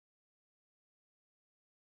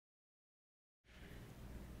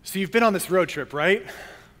So you've been on this road trip, right?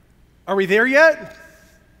 Are we there yet?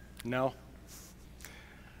 No.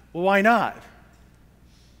 Well, why not?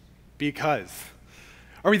 Because.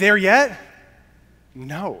 Are we there yet?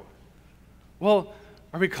 No. Well,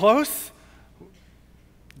 are we close?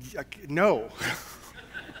 No.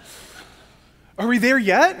 Are we there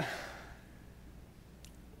yet?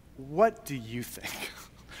 What do you think?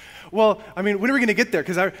 Well, I mean, when are we going to get there?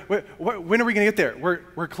 Because when are we going to get there?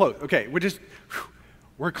 We're close. Okay,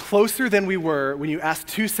 we're closer than we were when you asked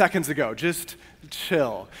 2 seconds ago. Just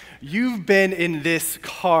chill. You've been in this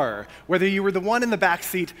car, whether you were the one in the back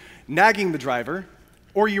seat nagging the driver,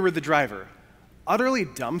 or you were the driver, utterly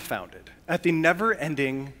dumbfounded at the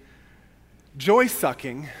never-ending,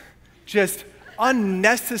 joy-sucking, just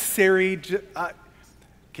unnecessary.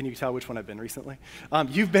 Can you tell which one I've been recently?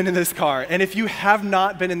 You've been in this car, and if you have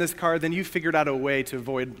not been in this car, then you've figured out a way to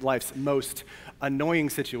avoid life's most annoying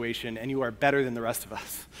situation, and you are better than the rest of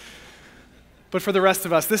us. But for the rest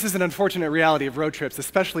of us, this is an unfortunate reality of road trips,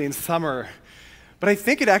 especially in summer. But I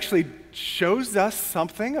think it actually shows us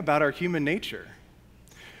something about our human nature.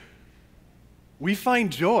 We find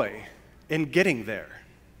joy in getting there,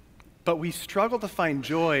 but we struggle to find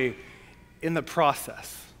joy in the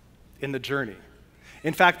process, in the journey.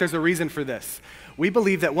 In fact, there's a reason for this. We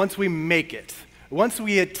believe that once we make it, once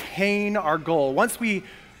we attain our goal, once we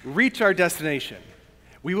reach our destination,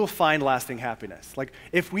 we will find lasting happiness. Like,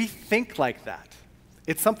 if we think like that,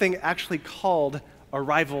 it's something actually called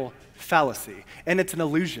arrival fallacy, and it's an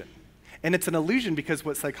illusion. And it's an illusion because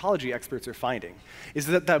what psychology experts are finding is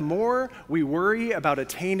that the more we worry about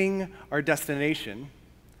attaining our destination,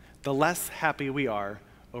 the less happy we are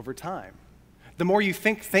over time. The more you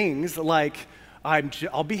think things like,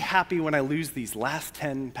 I'll be happy when I lose these last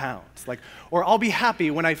 10 pounds. Or I'll be happy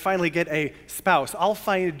when I finally get a spouse. I'll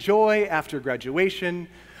find joy after graduation.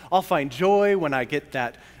 I'll find joy when I get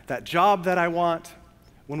that job that I want.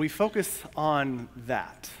 When we focus on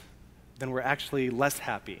that, then we're actually less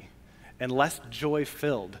happy and less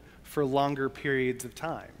joy-filled for longer periods of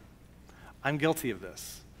time. I'm guilty of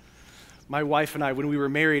this. My wife and I, when we were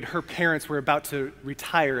married, her parents were about to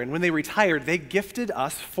retire, and when they retired, they gifted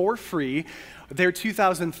us for free their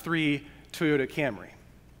 2003 Toyota Camry.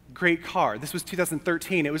 Great car. This was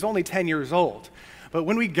 2013. It was only 10 years old. But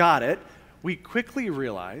when we got it, we quickly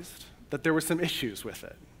realized that there were some issues with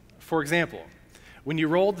it. For example, when you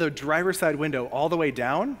rolled the driver's side window all the way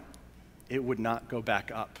down, it would not go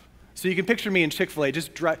back up. So you can picture me in Chick-fil-A,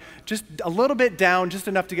 just a little bit down, just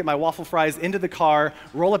enough to get my waffle fries into the car,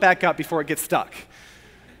 roll it back up before it gets stuck.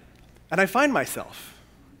 And I find myself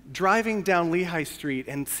driving down Lehigh Street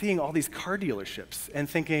and seeing all these car dealerships and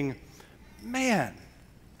thinking, man,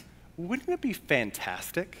 wouldn't it be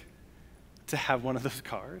fantastic to have one of those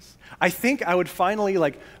cars? I think I would finally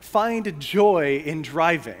find joy in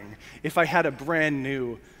driving if I had a brand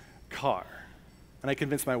new car. And I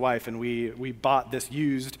convinced my wife, and we bought this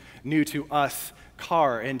used, new-to-us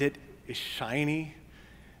car, and it is shiny,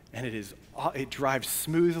 and it drives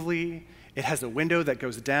smoothly. It has a window that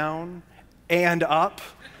goes down and up.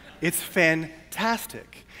 It's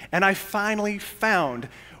fantastic. And I finally found,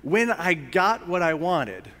 when I got what I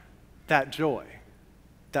wanted, that joy,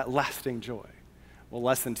 that lasting joy. Well,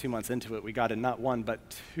 less than 2 months into it, we got in not one, but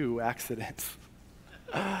 2 accidents.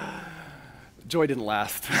 Joy didn't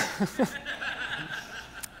last.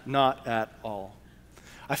 Not at all.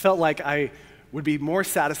 I felt like I would be more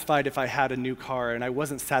satisfied if I had a new car, and I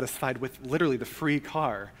wasn't satisfied with literally the free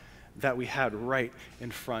car that we had right in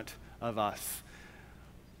front of us.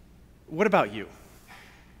 What about you?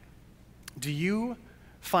 Do you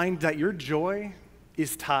find that your joy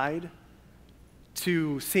is tied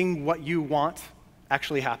to seeing what you want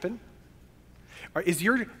actually happen? Or is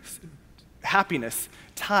your happiness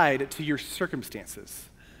tied to your circumstances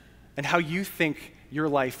and how you think your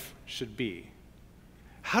life should be?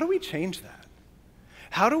 How do we change that?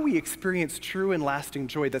 How do we experience true and lasting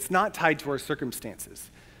joy that's not tied to our circumstances,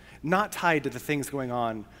 not tied to the things going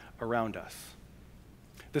on around us?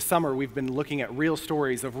 This summer, we've been looking at real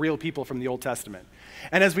stories of real people from the Old Testament.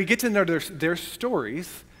 And as we get to know their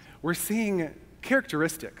stories, we're seeing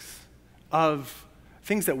characteristics of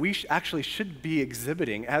things that we actually should be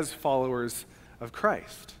exhibiting as followers of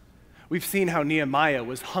Christ. We've seen how Nehemiah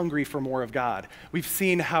was hungry for more of God. We've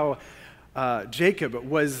seen how Jacob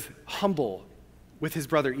was humble with his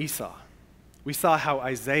brother Esau. We saw how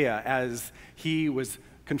Isaiah, as he was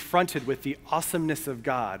confronted with the awesomeness of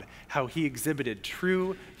God, how he exhibited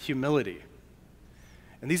true humility.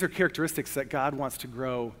 And these are characteristics that God wants to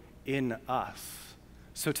grow in us.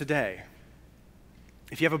 So today,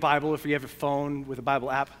 if you have a Bible, if you have a phone with a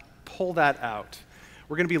Bible app, pull that out.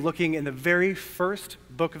 we're going to be looking in the very first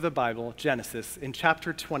book of the Bible, Genesis, in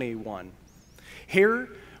chapter 21. Here,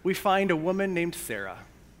 we find a woman named Sarah.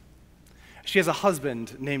 She has a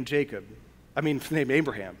husband named named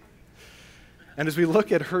Abraham. And as we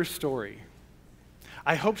look at her story,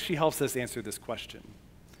 I hope she helps us answer this question.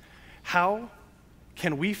 How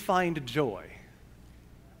can we find joy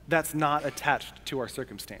that's not attached to our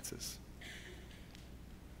circumstances?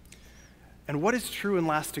 And what is true and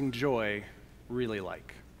lasting joy really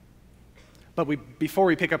like? But before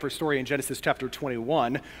we pick up her story in Genesis chapter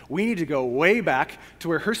 21, we need to go way back to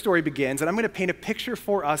where her story begins, and I'm going to paint a picture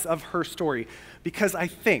for us of her story because I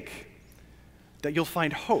think that you'll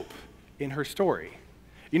find hope in her story.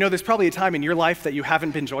 You know, there's probably a time in your life that you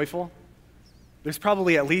haven't been joyful. There's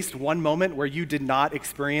probably at least one moment where you did not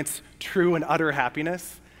experience true and utter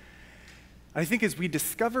happiness. I think as we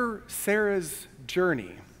discover Sarah's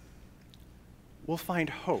journey, we'll find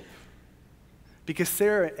hope. Because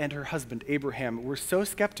Sarah and her husband, Abraham, were so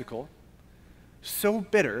skeptical, so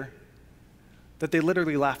bitter, that they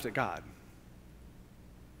literally laughed at God.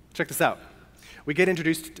 Check this out. We get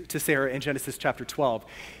introduced to Sarah in Genesis chapter 12.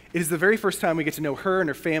 It is the very first time we get to know her and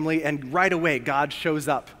her family, and right away, God shows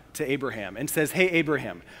up to Abraham and says, hey,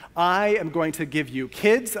 Abraham, I am going to give you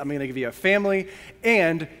kids, I'm going to give you a family,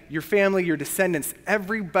 and your family, your descendants,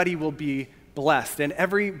 everybody will be blessed, and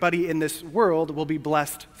everybody in this world will be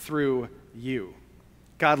blessed through you.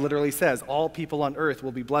 God literally says, all people on earth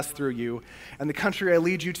will be blessed through you, and the country I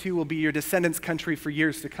lead you to will be your descendants' country for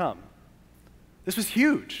years to come. This was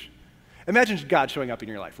huge. Imagine God showing up in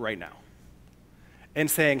your life right now and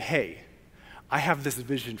saying, hey, I have this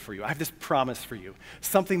vision for you. I have this promise for you,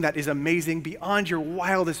 something that is amazing beyond your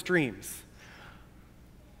wildest dreams.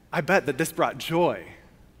 I bet that this brought joy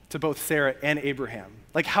to both Sarah and Abraham.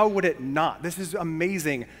 Like, how would it not? This is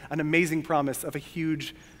amazing, an amazing promise of a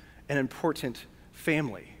huge and important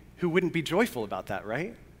family. Who wouldn't be joyful about that,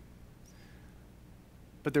 right?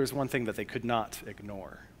 But there was one thing that they could not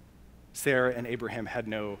ignore. Sarah and Abraham had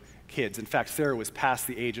no kids. In fact, Sarah was past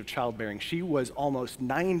the age of childbearing. She was almost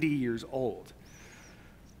 90 years old.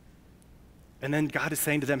 And then God is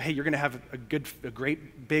saying to them, hey, you're going to have a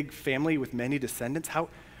great big family with many descendants.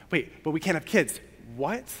 Wait, but we can't have kids.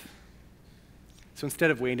 What? So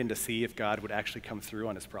instead of waiting to see if God would actually come through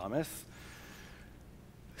on his promise,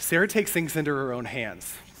 Sarah takes things into her own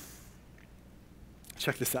hands.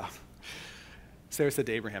 Check this out. Sarah said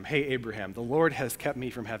to Abraham, hey, Abraham, the Lord has kept me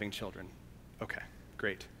from having children. Okay,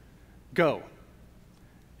 great. Go.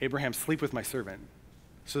 Abraham, sleep with my servant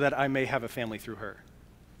so that I may have a family through her.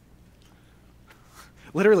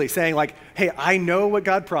 Literally saying like, hey, I know what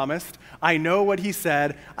God promised. I know what he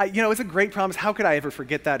said. It's a great promise. How could I ever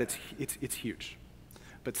forget that? It's huge.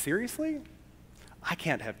 But seriously? I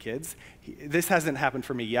can't have kids. This hasn't happened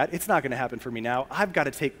for me yet. It's not going to happen for me now. I've got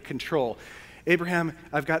to take control. Abraham,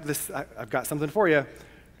 I've got something for you.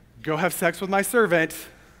 Go have sex with my servant.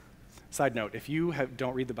 Side note, if you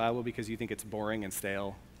don't read the Bible because you think it's boring and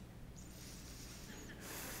stale,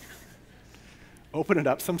 open it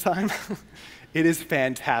up sometime. It is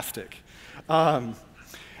fantastic. And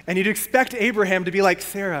you'd expect Abraham to be like,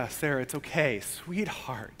 Sarah, it's okay,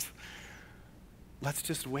 sweetheart. Let's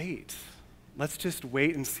just wait. Let's just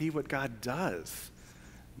wait and see what God does.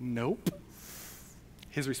 Nope.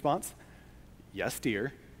 His response, yes,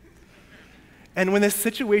 dear. And when this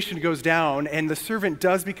situation goes down and the servant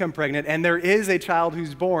does become pregnant and there is a child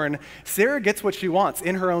who's born, Sarah gets what she wants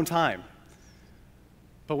in her own time.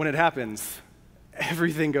 But when it happens,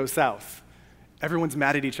 everything goes south. Everyone's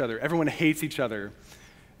mad at each other. Everyone hates each other.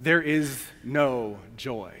 There is no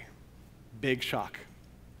joy. Big shock.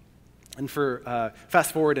 And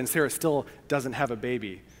fast forward, and Sarah still doesn't have a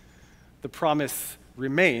baby. The promise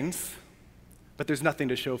remains, but there's nothing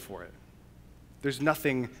to show for it. There's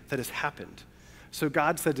nothing that has happened. So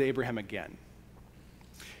God said to Abraham again.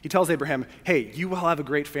 He tells Abraham, hey, you will have a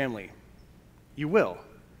great family. You will.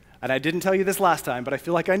 And I didn't tell you this last time, but I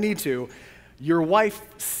feel like I need to. Your wife,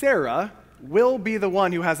 Sarah, will be the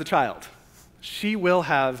one who has a child. She will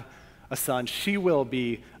have a son. She will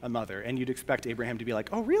be a mother. And you'd expect Abraham to be like,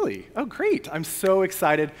 oh, really? Oh, great. I'm so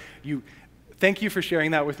excited. Thank you for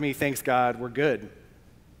sharing that with me. Thanks, God. We're good.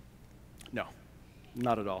 No,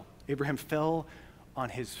 not at all. Abraham fell on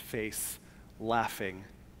his face laughing,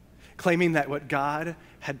 claiming that what God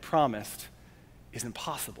had promised is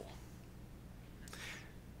impossible.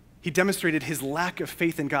 He demonstrated his lack of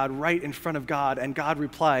faith in God right in front of God, and God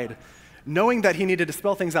replied, knowing that he needed to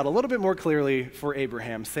spell things out a little bit more clearly for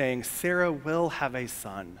Abraham, saying, Sarah will have a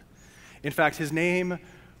son. In fact, his name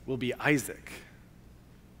will be Isaac.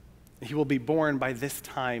 He will be born by this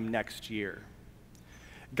time next year.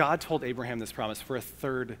 God told Abraham this promise for a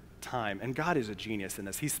third time, and God is a genius in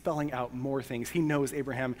this. He's spelling out more things. He knows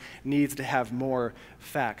Abraham needs to have more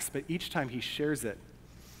facts, but each time he shares it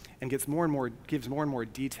and gives more and more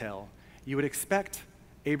detail, you would expect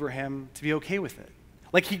Abraham to be okay with it.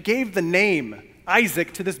 Like he gave the name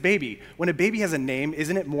Isaac to this baby. When a baby has a name,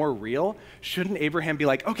 isn't it more real? Shouldn't Abraham be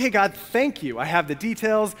like, okay, God, thank you. I have the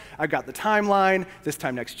details. I've got the timeline. This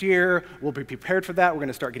time next year, we'll be prepared for that. We're going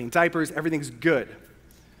to start getting diapers. Everything's good.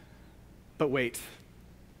 But wait,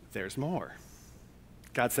 there's more.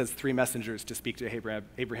 God sends 3 messengers to speak to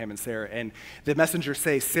Abraham and Sarah, and the messengers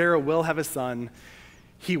say, Sarah will have a son.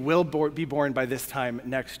 He will be born by this time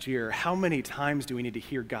next year. How many times do we need to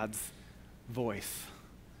hear God's voice?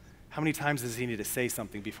 How many times does he need to say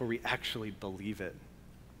something before we actually believe it?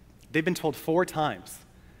 They've been told 4 times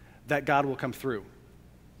that God will come through.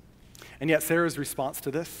 And yet Sarah's response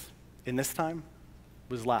to this, in this time,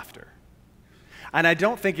 was laughter. And I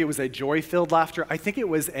don't think it was a joy-filled laughter. I think it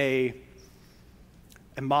was a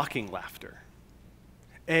mocking laughter.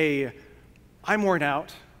 I'm worn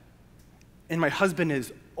out, and my husband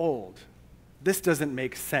is old. This doesn't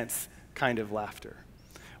make sense kind of laughter.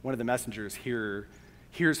 One of the messengers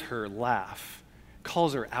hears her laugh,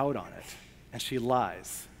 calls her out on it, and she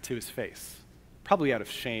lies to his face, probably out of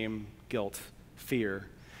shame, guilt, fear.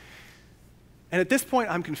 And at this point,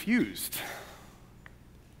 I'm confused.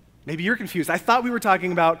 Maybe you're confused. I thought we were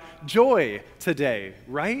talking about joy today,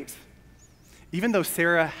 right? Even though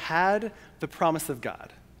Sarah had the promise of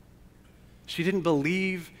God, she didn't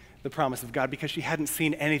believe the promise of God because she hadn't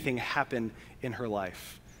seen anything happen in her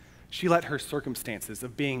life. She let her circumstances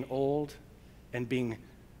of being old and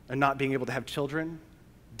not being able to have children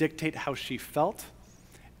dictate how she felt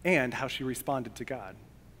and how she responded to God.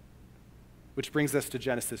 Which brings us to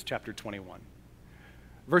Genesis chapter 21.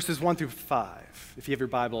 Verses 1 through 5. If you have your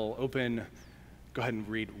Bible open, go ahead and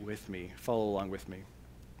read with me. Follow along with me.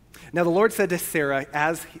 Now the Lord said to Sarah,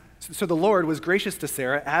 so the Lord was gracious to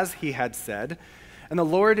Sarah as he had said, and the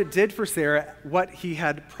Lord did for Sarah what he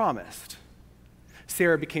had promised.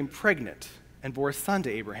 Sarah became pregnant and bore a son to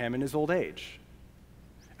Abraham in his old age,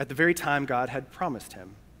 at the very time God had promised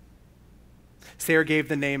him. Sarah gave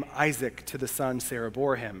the name Isaac to the son Sarah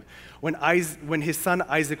bore him. When his son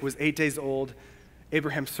Isaac was 8 days old,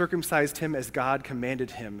 Abraham circumcised him as God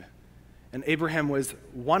commanded him, and Abraham was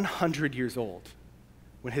 100 years old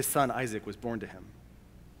when his son Isaac was born to him.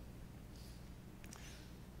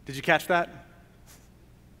 Did you catch that?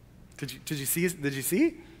 Did you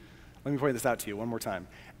see? Let me point this out to you one more time.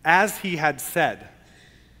 As he had said,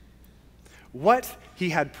 what he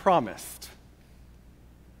had promised,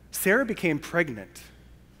 Sarah became pregnant,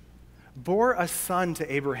 bore a son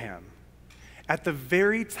to Abraham at the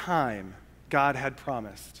very time God had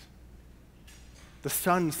promised. The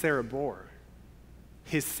son Sarah bore,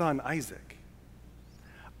 his son Isaac.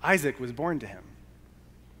 Isaac was born to him.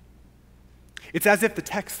 It's as if the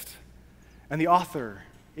text and the author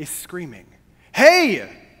is screaming, hey,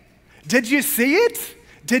 did you see it?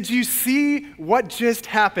 Did you see what just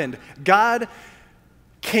happened? God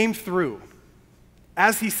came through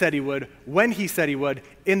as he said he would, when he said he would,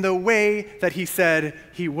 in the way that he said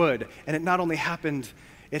he would. And it not only happened,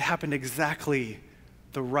 it happened exactly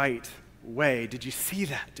the right way. Did you see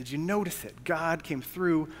that? Did you notice it? God came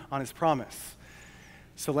through on his promise.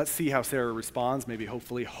 So let's see how Sarah responds. Maybe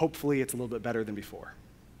hopefully it's a little bit better than before.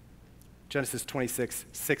 Genesis 26,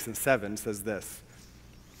 6 and 7 says this.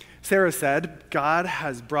 Sarah said, God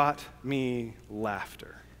has brought me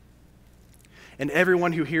laughter, and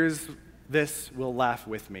everyone who hears this will laugh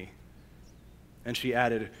with me. And she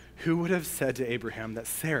added, who would have said to Abraham that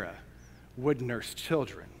Sarah would nurse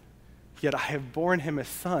children? Yet I have borne him a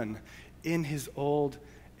son in his old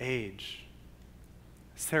age.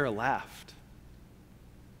 Sarah laughed.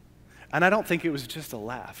 And I don't think it was just a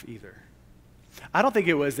laugh either. I don't think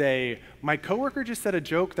it was my coworker just said a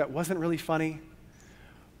joke that wasn't really funny,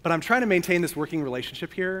 but I'm trying to maintain this working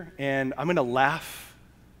relationship here, and I'm going to laugh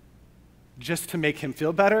just to make him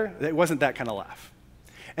feel better. It wasn't that kind of laugh.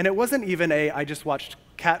 And it wasn't even I just watched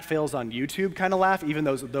cat fails on YouTube kind of laugh, even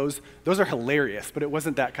those are hilarious, but it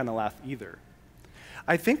wasn't that kind of laugh either.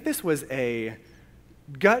 I think this was a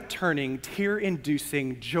gut-turning,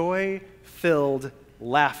 tear-inducing, joy-filled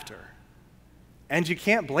laughter. And you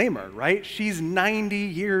can't blame her, right? She's 90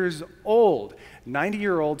 years old.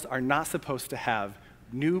 90-year-olds are not supposed to have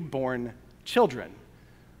newborn children.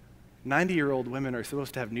 90-year-old women are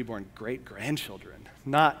supposed to have newborn great-grandchildren,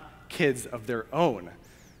 not kids of their own.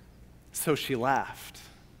 So she laughed.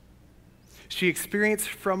 She experienced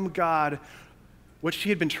from God what she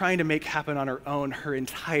had been trying to make happen on her own her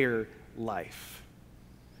entire life.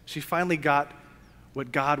 She finally got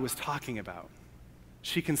what God was talking about.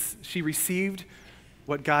 She received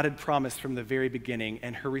what God had promised from the very beginning,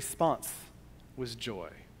 and her response was joy.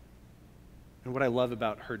 And what I love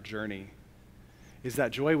about her journey is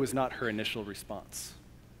that joy was not her initial response.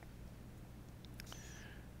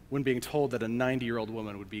 When being told that a 90-year-old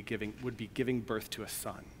woman would be giving birth to a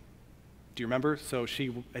son. Do you remember? So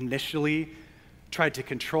she initially tried to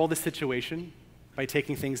control the situation by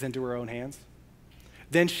taking things into her own hands.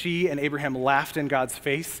 Then she and Abraham laughed in God's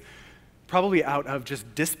face, probably out of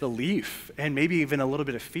just disbelief and maybe even a little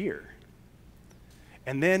bit of fear.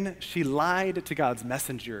 And then she lied to God's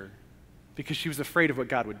messenger because she was afraid of what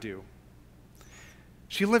God would do.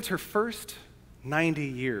 She lived her first 90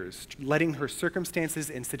 years letting her circumstances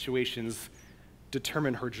and situations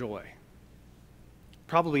determine her joy,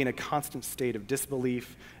 probably in a constant state of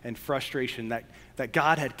disbelief and frustration that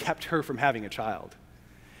God had kept her from having a child.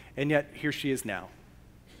 And yet, here she is now,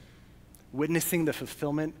 witnessing the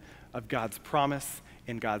fulfillment of God's promise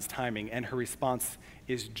in God's timing, and her response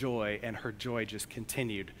is joy, and her joy just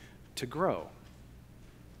continued to grow.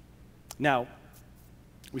 Now,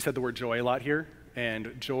 we said the word joy a lot here,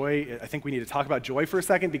 and joy, I think we need to talk about joy for a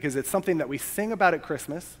second because it's something that we sing about at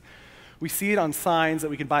Christmas. We see it on signs that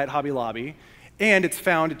we can buy at Hobby Lobby, and it's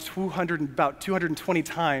found about 220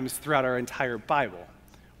 times throughout our entire Bible.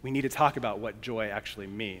 We need to talk about what joy actually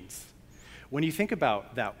means. When you think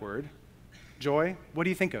about that word, joy, what do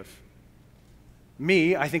you think of?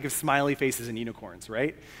 Me, I think of smiley faces and unicorns,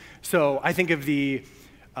 right? So I think of the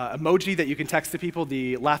emoji that you can text to people,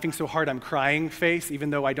 the laughing so hard I'm crying face,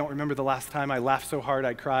 even though I don't remember the last time I laughed so hard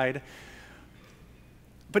I cried.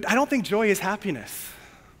 But I don't think joy is happiness.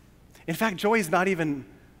 In fact, joy is not even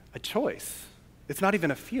a choice. It's not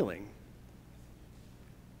even a feeling.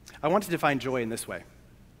 I want to define joy in this way.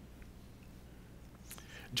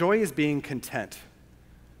 Joy is being content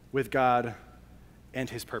with God and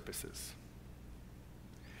his purposes.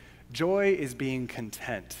 Joy is being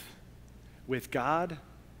content with God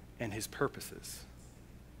and his purposes.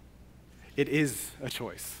 It is a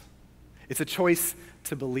choice. It's a choice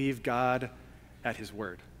to believe God at his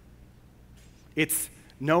word. It's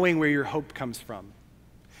knowing where your hope comes from.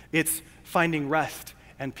 It's finding rest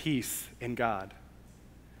and peace in God.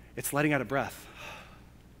 It's letting out a breath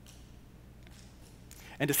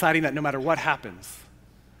and deciding that no matter what happens,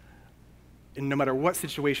 and no matter what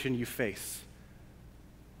situation you face,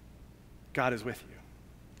 God is with you.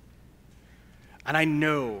 And I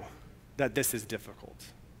know that this is difficult.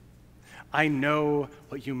 I know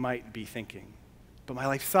what you might be thinking. But my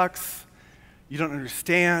life sucks. You don't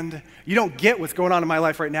understand. You don't get what's going on in my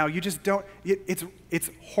life right now. You just don't. It's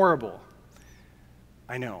horrible.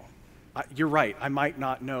 I know. You're right. I might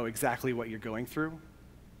not know exactly what you're going through.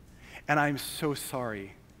 And I'm so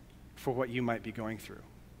sorry for what you might be going through.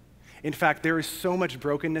 In fact, there is so much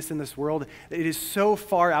brokenness in this world that it is so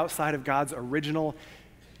far outside of God's original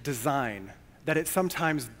design that it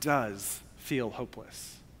sometimes does feel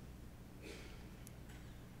hopeless.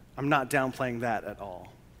 I'm not downplaying that at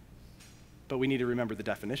all, but we need to remember the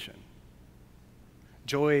definition.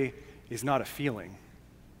 Joy is not a feeling.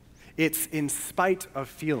 It's in spite of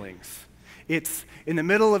feelings. It's in the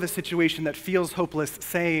middle of a situation that feels hopeless,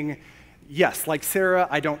 saying, yes, like Sarah,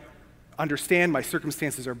 I don't understand, my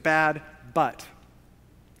circumstances are bad, but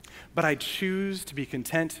I choose to be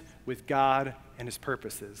content with God and his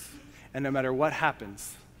purposes. And no matter what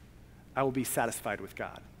happens, I will be satisfied with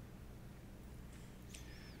God.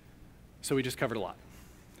 So we just covered a lot.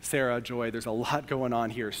 Sarah, joy, there's a lot going on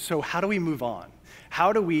here. So how do we move on?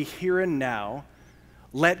 How do we here and now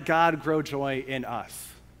let God grow joy in us?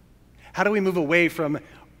 How do we move away from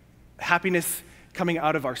happiness coming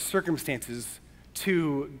out of our circumstances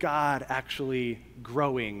to God actually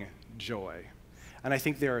growing joy? And I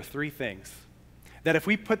think there are three things that if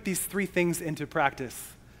we put these three things into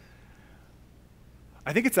practice,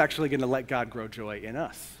 I think it's actually going to let God grow joy in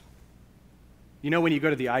us. You know when you go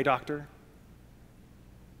to the eye doctor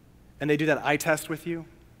and they do that eye test with you?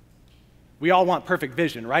 We all want perfect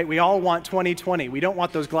vision, right? We all want 20/20. We don't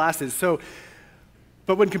want those glasses.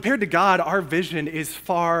 But when compared to God, our vision is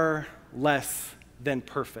far less than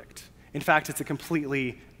perfect. In fact, it's a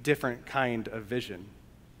completely different kind of vision.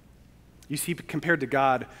 You see, compared to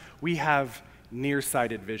God, we have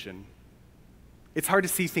nearsighted vision. It's hard to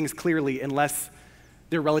see things clearly unless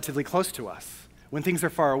they're relatively close to us. When things are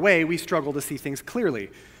far away, we struggle to see things clearly.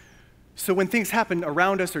 So when things happen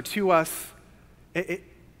around us or to us,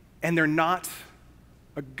 and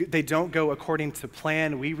they don't go according to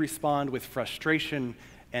plan, we respond with frustration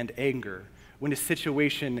and anger. When a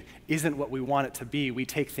situation isn't what we want it to be, we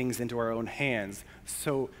take things into our own hands.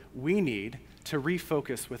 So we need to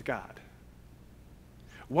refocus with God.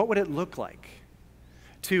 what would it look like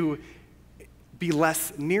to be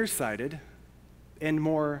less nearsighted and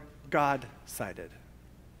more God-sighted?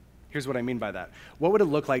 Here's what I mean by that. What would it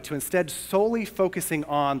look like to instead solely focusing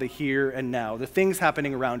on the here and now, the things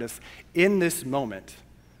happening around us in this moment,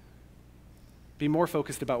 be more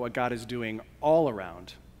focused about what God is doing all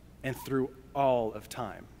around and through all of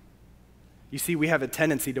time? You see, we have a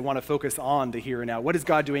tendency to want to focus on the here and now. What is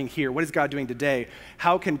God doing here? What is God doing today?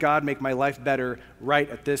 How can God make my life better right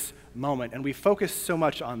at this moment? And we focus so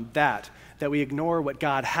much on that we ignore what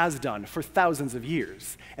God has done for thousands of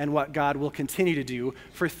years and what God will continue to do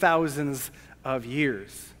for thousands of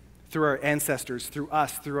years through our ancestors, through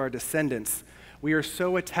us, through our descendants. We are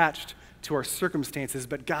so attached to our circumstances,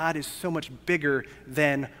 but God is so much bigger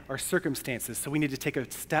than our circumstances. So we need to take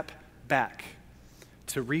a step back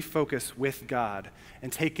to refocus with God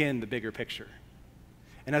and take in the bigger picture.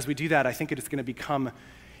 And as we do that, I think it is going to become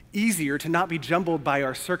easier to not be jumbled by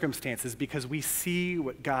our circumstances because we see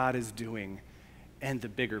what God is doing and the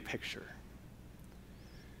bigger picture.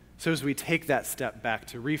 So as we take that step back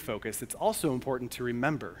to refocus, it's also important to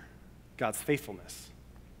remember God's faithfulness.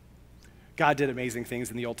 God did amazing things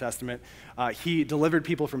in the Old Testament. He delivered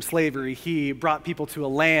people from slavery. He brought people to a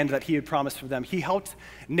land that he had promised for them. He helped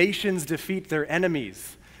nations defeat their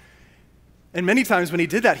enemies. And many times when he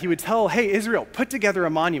did that, he would tell, hey, Israel, put together a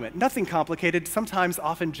monument. Nothing complicated, sometimes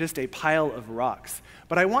often just a pile of rocks.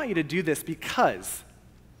 But I want you to do this because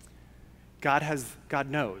God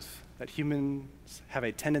knows that humans have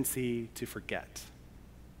a tendency to forget.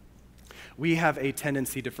 We have a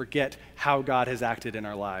tendency to forget how God has acted in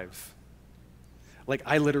our lives. Like,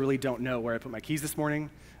 I literally don't know where I put my keys this morning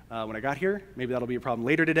when I got here. Maybe that'll be a problem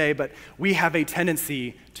later today, but we have a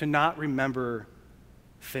tendency to not remember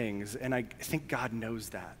things, and I think God knows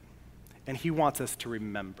that, and he wants us to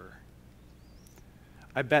remember.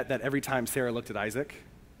 I bet that every time Sarah looked at Isaac,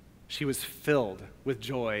 she was filled with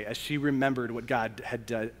joy as she remembered what God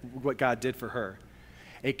did for her.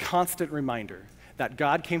 A constant reminder that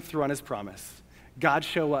God came through on his promise. God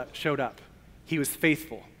showed up. He was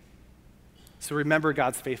faithful. So remember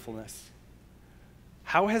God's faithfulness.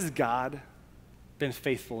 How has God been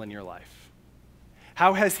faithful in your life?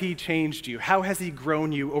 How has he changed you? How has he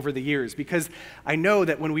grown you over the years? Because I know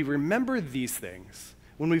that when we remember these things,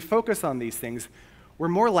 when we focus on these things, we're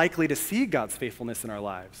more likely to see God's faithfulness in our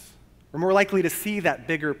lives. We're more likely to see that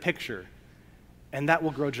bigger picture, and that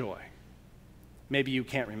will grow joy. Maybe you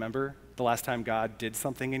can't remember the last time God did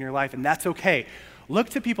something in your life, and that's okay. Look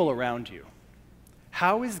to people around you.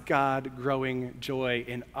 How is God growing joy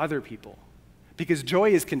in other people? Because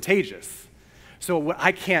joy is contagious. So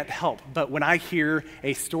I can't help, but when I hear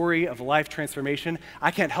a story of life transformation, I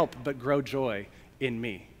can't help but grow joy in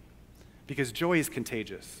me. Because joy is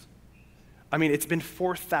contagious. I mean, it's been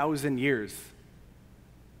 4,000 years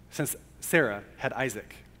since Sarah had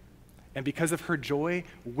Isaac. And because of her joy,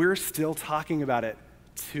 we're still talking about it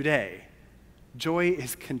today. Joy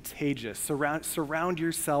is contagious. Surround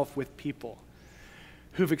yourself with people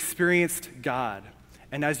who've experienced God.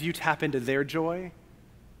 And as you tap into their joy,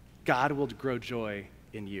 God will grow joy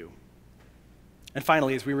in you. And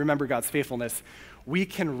finally, as we remember God's faithfulness, we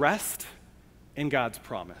can rest in God's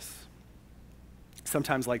promise.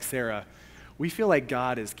 Sometimes, like Sarah, we feel like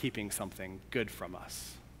God is keeping something good from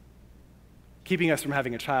us, keeping us from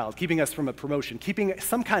having a child, keeping us from a promotion, keeping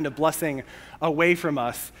some kind of blessing away from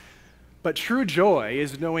us. But true joy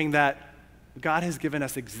is knowing that God has given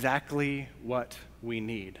us exactly what we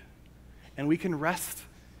need. And we can rest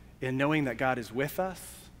in knowing that God is with us,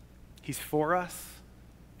 he's for us,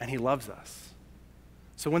 and he loves us.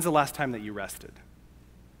 So when's the last time that you rested?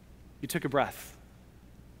 You took a breath.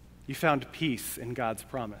 You found peace in God's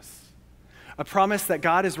promise. A promise that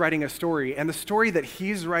God is writing a story, and the story that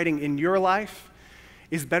he's writing in your life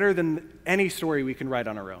is better than any story we can write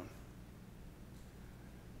on our own.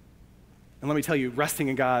 And let me tell you, resting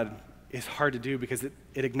in God is hard to do because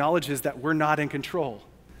it acknowledges that we're not in control.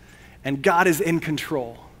 And God is in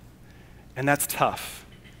control. And that's tough.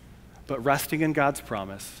 But resting in God's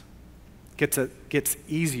promise gets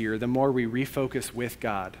easier the more we refocus with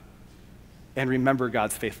God and remember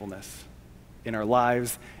God's faithfulness in our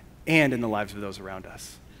lives and in the lives of those around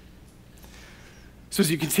us. So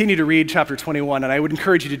as you continue to read chapter 21, and I would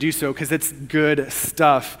encourage you to do so because it's good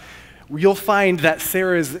stuff, you'll find that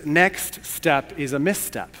Sarah's next step is a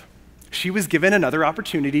misstep. She was given another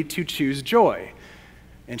opportunity to choose joy,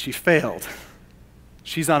 and she failed.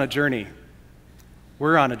 She's on a journey.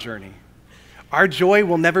 We're on a journey. Our joy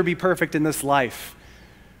will never be perfect in this life.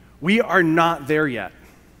 We are not there yet.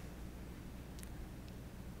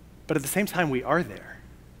 But at the same time, we are there.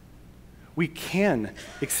 we can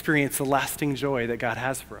experience the lasting joy that God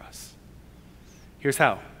has for us. Here's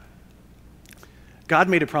how. God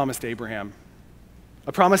made a promise to Abraham,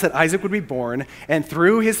 a promise that Isaac would be born, and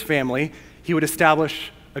through his family, he would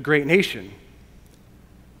establish a great nation.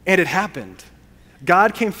 And it happened.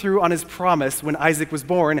 God came through on his promise when Isaac was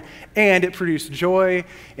born, and it produced joy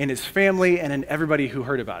in his family and in everybody who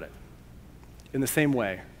heard about it. In the same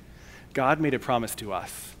way, God made a promise to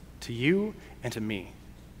us, to you and to me,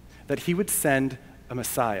 that he would send a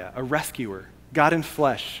Messiah, a rescuer, God in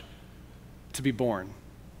flesh, to be born.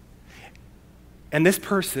 And this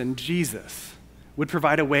person, Jesus, would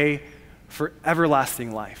provide a way for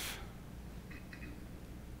everlasting life.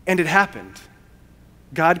 And it happened.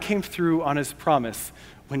 God came through on his promise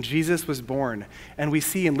when Jesus was born. And we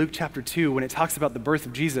see in Luke chapter 2, when it talks about the birth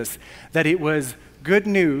of Jesus, that it was good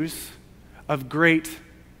news of great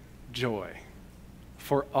joy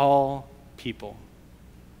for all people.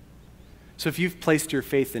 So if you've placed your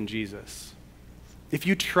faith in Jesus, if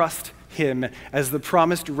you trust him as the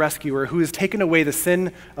promised rescuer who has taken away the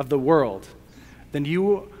sin of the world, then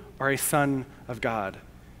you are a son of God.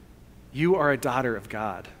 You are a daughter of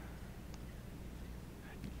God.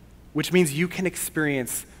 Which means you can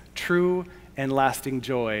experience true and lasting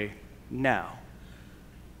joy now.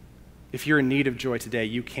 If you're in need of joy today,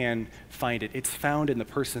 you can find it. It's found in the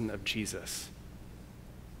person of Jesus.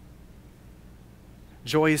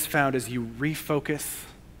 Joy is found as you refocus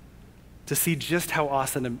to see just how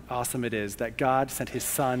awesome it is that God sent his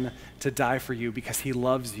son to die for you because he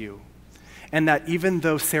loves you. And that even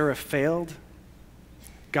though Sarah failed,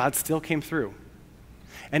 God still came through.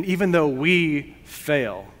 And even though we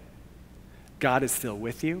fail, God is still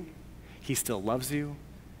with you, he still loves you,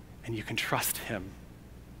 and you can trust him.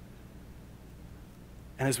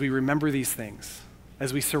 And as we remember these things,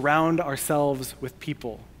 as we surround ourselves with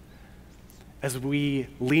people, as we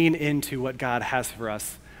lean into what God has for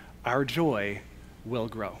us, our joy will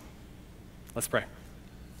grow. Let's pray.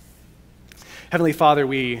 Heavenly Father,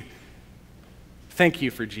 we thank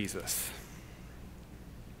you for Jesus.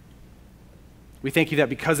 We thank you that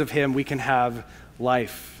because of him, we can have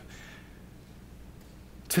life.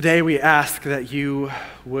 Today, we ask that you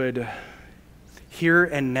would, here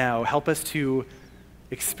and now, help us to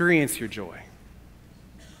experience your joy.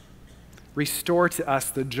 Restore to us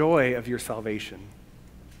the joy of your salvation.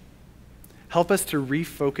 Help us to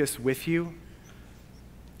refocus with you,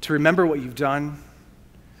 to remember what you've done,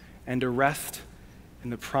 and to rest in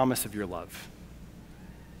the promise of your love.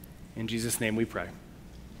 In Jesus' name we pray.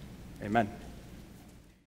 Amen.